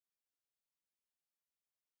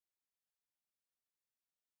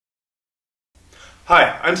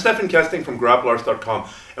Hi, I'm Stefan Kesting from GrappleArts.com,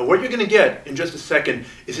 and what you're going to get in just a second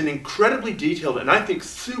is an incredibly detailed and I think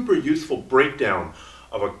super useful breakdown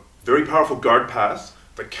of a very powerful guard pass,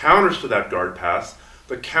 the counters to that guard pass,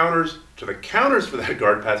 the counters to the counters for that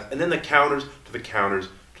guard pass, and then the counters to the counters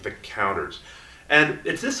to the counters. And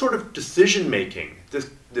it's this sort of decision making,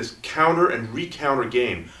 this counter and recounter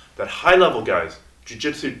game that high-level guys,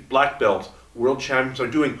 jiu-jitsu black belts, world champions are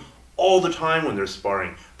doing all the time when they're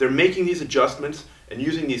sparring. They're making these adjustments and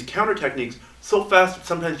using these counter techniques so fast that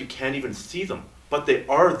sometimes you can't even see them, but they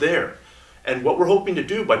are there. And what we're hoping to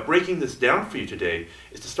do by breaking this down for you today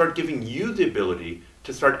is to start giving you the ability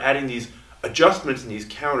to start adding these adjustments and these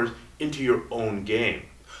counters into your own game.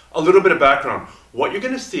 A little bit of background. What you're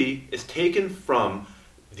going to see is taken from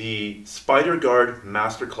the Spider Guard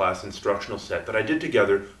Masterclass instructional set that I did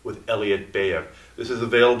together with Elliot Bayev. This is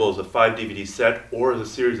available as a 5-DVD set or as a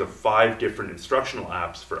series of 5 different instructional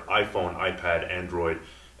apps for iPhone, iPad, Android,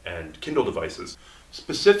 and Kindle devices.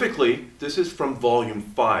 Specifically, this is from Volume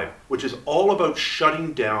 5, which is all about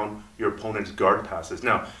shutting down your opponent's guard passes.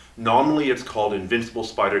 Now, nominally it's called Invincible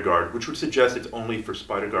Spider Guard, which would suggest it's only for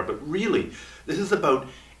Spider Guard, but really, this is about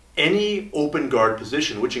any open guard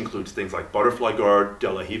position, which includes things like butterfly guard,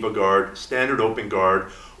 De La Riva guard, standard open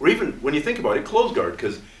guard, or even, when you think about it, closed guard,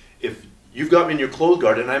 because if you've got me in your closed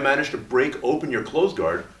guard and I manage to break open your closed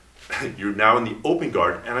guard, you're now in the open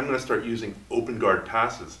guard, and I'm going to start using open guard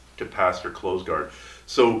passes to pass your closed guard.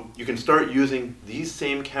 So you can start using these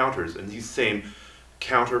same counters and these same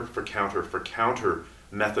counter for counter for counter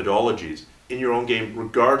methodologies in your own game,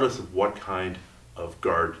 regardless of what kind of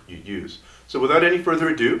guard you use. So without any further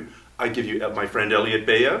ado, I give you my friend Elliot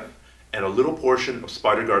Bayev and a little portion of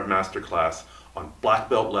Spider Guard Masterclass on black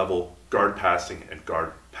belt level guard passing and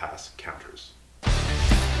guard pass counters.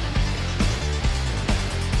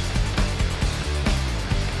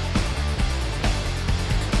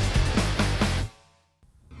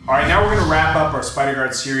 All right, now we're going to wrap up our Spider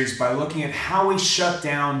Guard series by looking at how we shut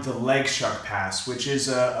down the leg shuck pass, which is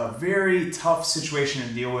a very tough situation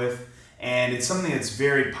to deal with, and it's something that's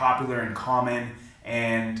very popular and common,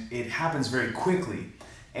 and it happens very quickly.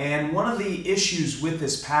 And one of the issues with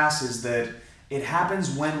this pass is that it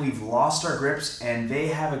happens when we've lost our grips and they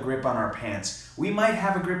have a grip on our pants. We might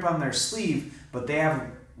have a grip on their sleeve, but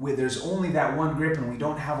there's only that one grip and we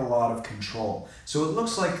don't have a lot of control. So it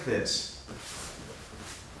looks like this.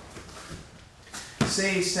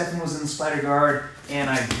 Say Stefan was in Spider Guard and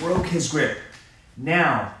I broke his grip.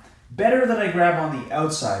 Now, better that I grab on the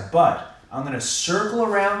outside, but I'm going to circle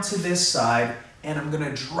around to this side and I'm going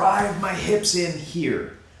to drive my hips in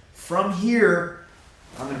here. From here,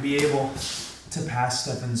 I'm going to be able to pass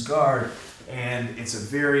Stefan's guard, and it's a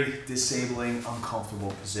very disabling,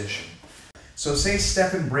 uncomfortable position. So say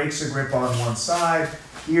Stefan breaks a grip on one side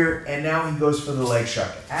here, and now he goes for the leg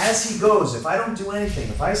shuck. As he goes, if I don't do anything,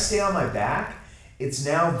 if I stay on my back, it's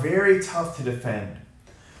now very tough to defend.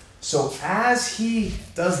 So as he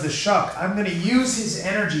does the shuck, I'm going to use his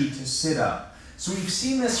energy to sit up. So we've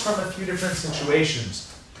seen this from a few different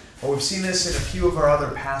situations. Well, we've seen this in a few of our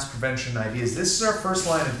other pass prevention ideas. This is our first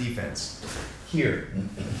line of defense. Here.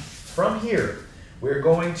 From here, we're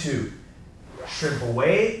going to shrimp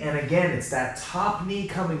away, and again, it's that top knee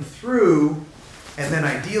coming through, and then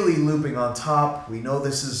ideally looping on top. We know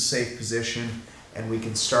this is a safe position, and we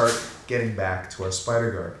can start getting back to our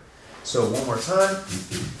Spider Guard. So one more time.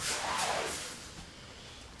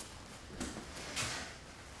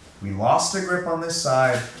 We lost a grip on this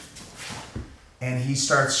side, and he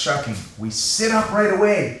starts shucking. We sit up right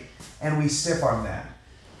away, and we stiff arm that.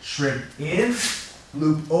 Shrimp in,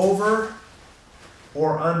 loop over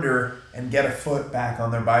or under, and get a foot back on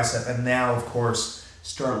their bicep. And now, of course,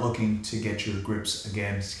 start looking to get your grips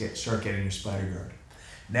again, start getting your Spider Guard.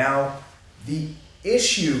 Now, the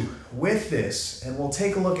issue with this, and we'll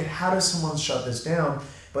take a look at how does someone shut this down,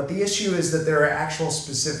 but the issue is that there are actual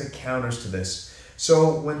specific counters to this.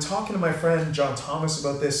 So when talking to my friend John Thomas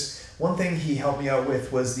about this, one thing he helped me out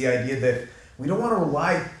with was the idea that we don't want to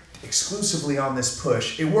rely exclusively on this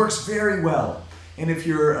push. It works very well. And if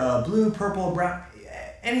you're blue, purple, brown,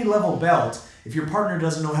 any level belt, if your partner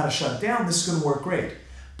doesn't know how to shut down, this is going to work great.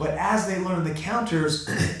 But as they learn the counters,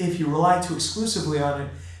 if you rely too exclusively on it,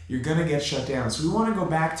 you're going to get shut down. So we want to go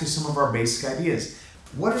back to some of our basic ideas.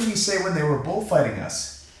 What did we say when they were bullfighting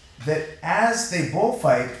us? That as they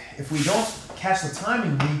bullfight, if we don't catch the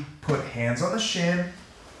timing, we put hands on the shin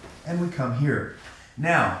and we come here.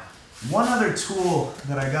 Now, one other tool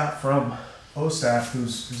that I got from Ostap,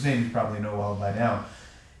 whose name you probably know well by now,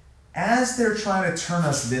 as they're trying to turn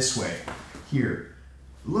us this way, here,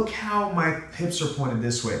 look how my hips are pointed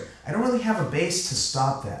this way. I don't really have a base to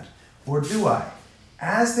stop that. Or do I?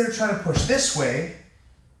 as they're trying to push this way,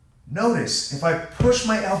 notice if I push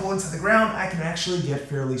my elbow into the ground, I can actually get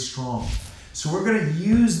fairly strong. So we're going to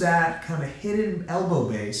use that kind of hidden elbow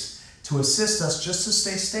base to assist us just to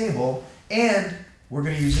stay stable, and we're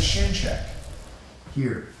going to use a shin check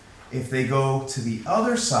here. If they go to the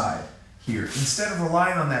other side here, instead of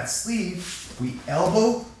relying on that sleeve, we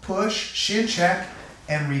elbow, push, shin check,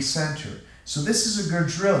 and recenter. So this is a good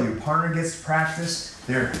drill. Your partner gets to practice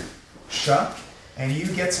their shuck, and you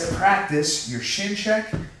get to practice your shin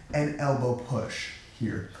check and elbow push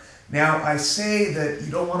here. Now, I say that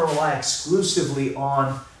you don't want to rely exclusively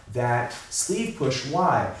on that sleeve push.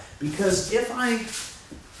 Why? Because if I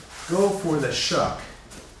go for the shuck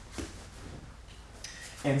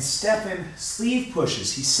and Stefan sleeve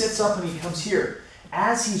pushes, he sits up and he comes here.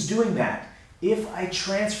 As he's doing that, if I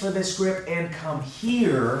transfer this grip and come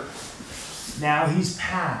here, now he's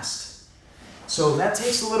passed. So that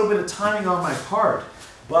takes a little bit of timing on my part,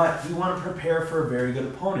 but you want to prepare for a very good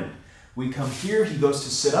opponent. We come here, he goes to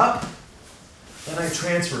sit up, and I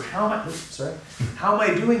transfer. How am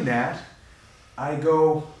I doing that? I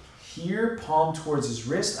go here, palm towards his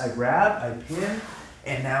wrist, I grab, I pin,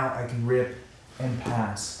 and now I can rip and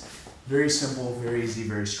pass. Very simple, very easy,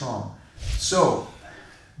 very strong. So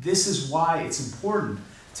this is why it's important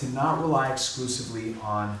to not rely exclusively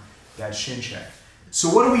on that shin check. So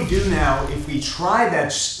what do we do now if we try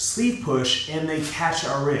that sleeve push and they catch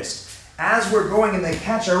our wrist? As we're going and they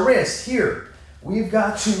catch our wrist here, we've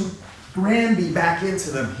got to Granby back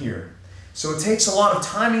into them here. So it takes a lot of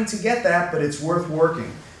timing to get that, but it's worth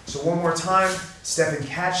working. So one more time, Stefan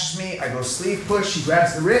catches me, I go sleeve push, he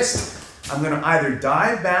grabs the wrist. I'm going to either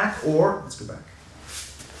dive back or, let's go back.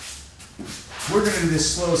 We're going to do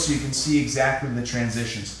this slow so you can see exactly the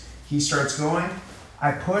transitions. He starts going,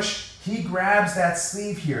 I push, he grabs that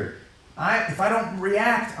sleeve here. If I don't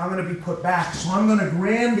react, I'm going to be put back. So I'm going to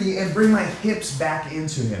Granby and bring my hips back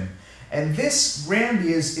into him. And this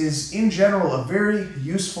Granby is in general a very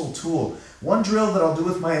useful tool. One drill that I'll do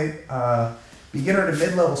with my beginner to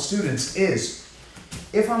mid-level students is,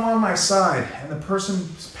 if I'm on my side and the person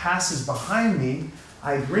passes behind me,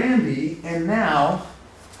 I Granby, and now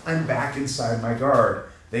I'm back inside my guard.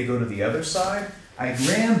 They go to the other side, I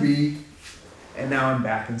Granby, and now I'm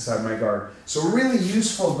back inside my guard. So a really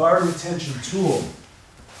useful guard retention tool.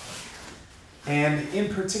 And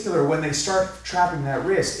in particular, when they start trapping that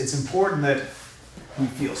wrist, it's important that we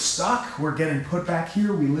feel stuck, we're getting put back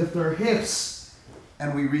here, we lift our hips,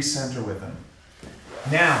 and we recenter with them.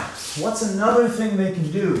 Now, what's another thing they can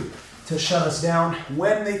do to shut us down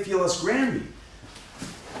when they feel us Granby?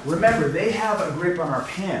 Remember, they have a grip on our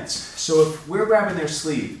pants, so if we're grabbing their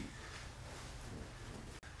sleeve.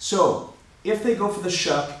 So, if they go for the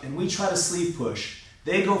shuck and we try to sleeve push,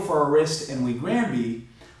 they go for our wrist and we Granby,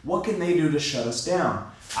 what can they do to shut us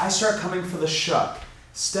down? I start coming for the shuck.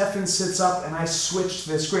 Stefan sits up and I switch to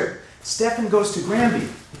this grip. Stefan goes to Granby.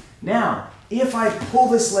 Now, if I pull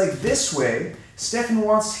this leg this way, Stefan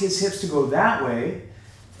wants his hips to go that way.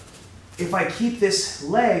 If I keep this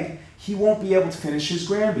leg, he won't be able to finish his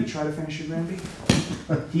Granby. Try to finish your Granby.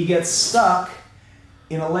 He gets stuck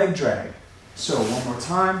in a leg drag. So one more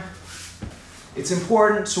time. It's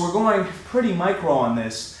important, so we're going pretty micro on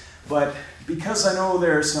this, but because I know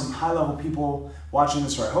there are some high-level people watching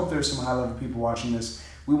this, or I hope there are some high-level people watching this,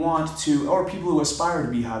 we want to, or people who aspire to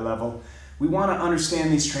be high-level, we want to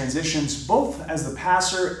understand these transitions both as the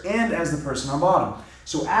passer and as the person on bottom.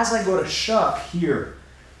 So as I go to shuck here,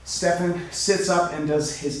 Stefan sits up and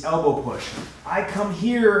does his elbow push. I come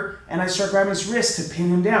here and I start grabbing his wrist to pin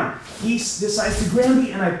him down. He decides to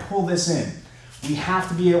Granby and I pull this in. We have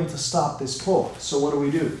to be able to stop this pull. So what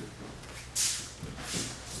do?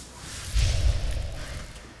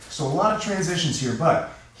 So a lot of transitions here, but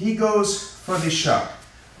he goes for the shuck.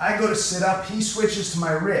 I go to sit up, he switches to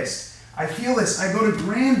my wrist. I feel this, I go to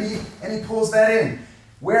Granby and he pulls that in.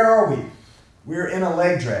 Where are we? We're in a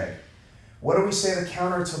leg drag. What do we say the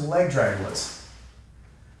counter to the leg drag was?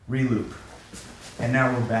 Reloop. And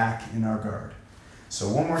now we're back in our guard. So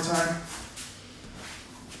one more time.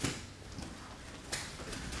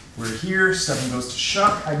 We're here, Stefan goes to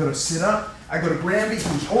shuck, I go to sit up, I go to Granby,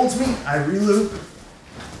 he holds me, I reloop,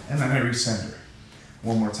 and then I recenter.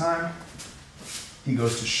 One more time. He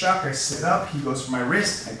goes to shuck, I sit up, he goes for my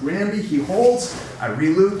wrist, I Granby, he holds, I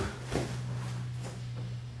reloop,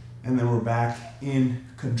 and then we're back in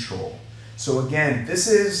control. So again, this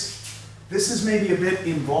is maybe a bit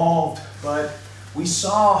involved, but we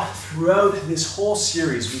saw throughout this whole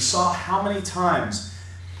series, we saw how many times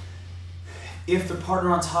if the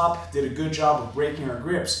partner on top did a good job of breaking our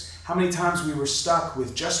grips, how many times we were stuck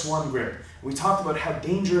with just one grip. We talked about how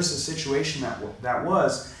dangerous a situation that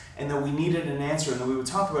was, and that we needed an answer, and that we would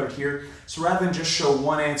talk about it here. So rather than just show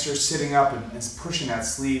one answer sitting up and pushing that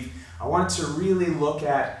sleeve, I wanted to really look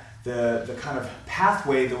at the kind of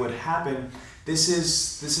pathway that would happen. This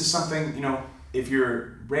is something, you know, if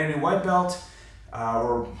you're brand new white belt,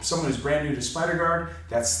 or someone who's brand new to Spider Guard,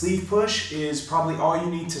 that sleeve push is probably all you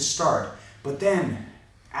need to start. But then,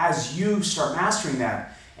 as you start mastering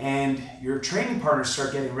that, and your training partners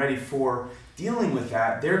start getting ready for dealing with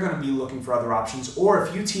that, they're going to be looking for other options. Or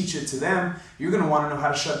if you teach it to them, you're going to want to know how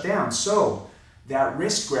to shut down. So that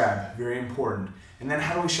wrist grab, very important. And then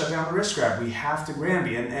how do we shut down the wrist grab? We have to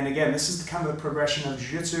Granby. And again, this is kind of the progression of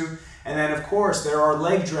jiu-jitsu. And then of course, there are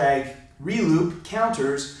leg drag reloop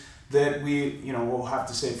counters that we'll have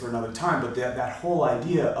to say for another time, but that whole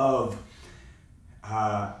idea of,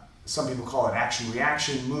 some people call it action,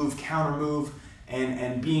 reaction, move, counter move,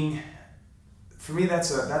 and being, for me,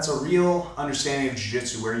 that's a real understanding of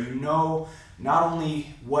jiu-jitsu, where you know not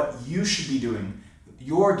only what you should be doing,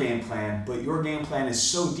 your game plan, but your game plan is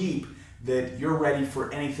so deep that you're ready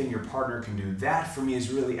for anything your partner can do. That for me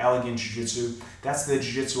is really elegant jiu-jitsu. That's the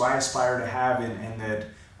jiu-jitsu I aspire to have, and that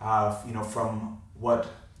from what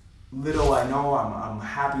little I know, I'm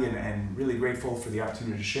happy and really grateful for the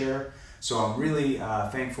opportunity to share. So I'm really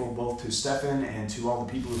thankful both to Stefan and to all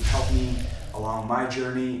the people who've helped me along my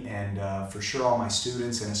journey, and for sure all my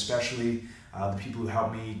students, and especially the people who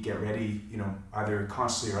helped me get ready, either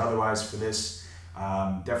consciously or otherwise for this.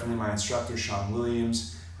 Definitely my instructor, Sean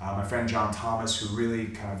Williams, my friend John Thomas, who really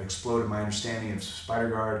kind of exploded my understanding of Spider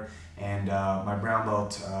Guard, and my brown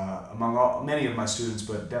belt, among many of my students,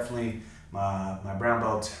 but definitely my brown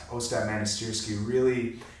belt, Ostap Manastierski,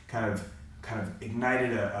 really kind of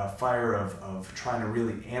ignited a fire of trying to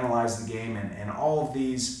really analyze the game, and all of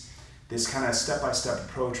this kind of step-by-step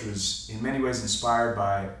approach was in many ways inspired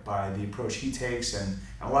by the approach he takes, and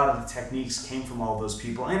a lot of the techniques came from all those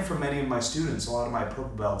people, and from many of my students. A lot of my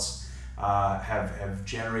purple belts have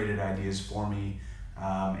generated ideas for me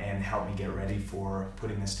and helped me get ready for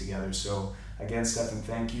putting this together. So again, Stefan,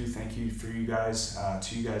 thank you for you guys,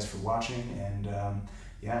 to you guys for watching, and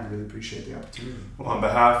I really appreciate the opportunity. Well, on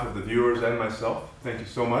behalf of the viewers and myself, thank you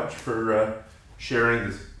so much for sharing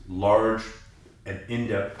this large and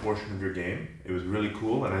in-depth portion of your game. It was really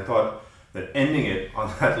cool, and I thought that ending it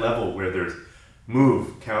on that level where there's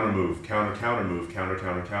move, counter move, counter counter move, counter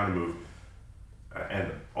counter counter move,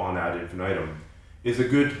 and on ad infinitum, is a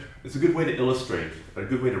good way to illustrate, a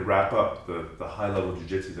good way to wrap up the high-level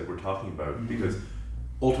jiu-jitsu that we're talking about, because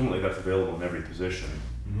ultimately that's available in every position.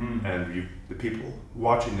 And the people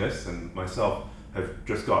watching this and myself have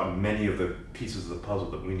just gotten many of the pieces of the puzzle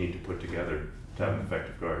that we need to put together to have an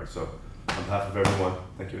effective guard. So on behalf of everyone,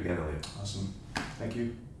 thank you again, Elliot. Awesome. Thank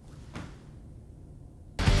you.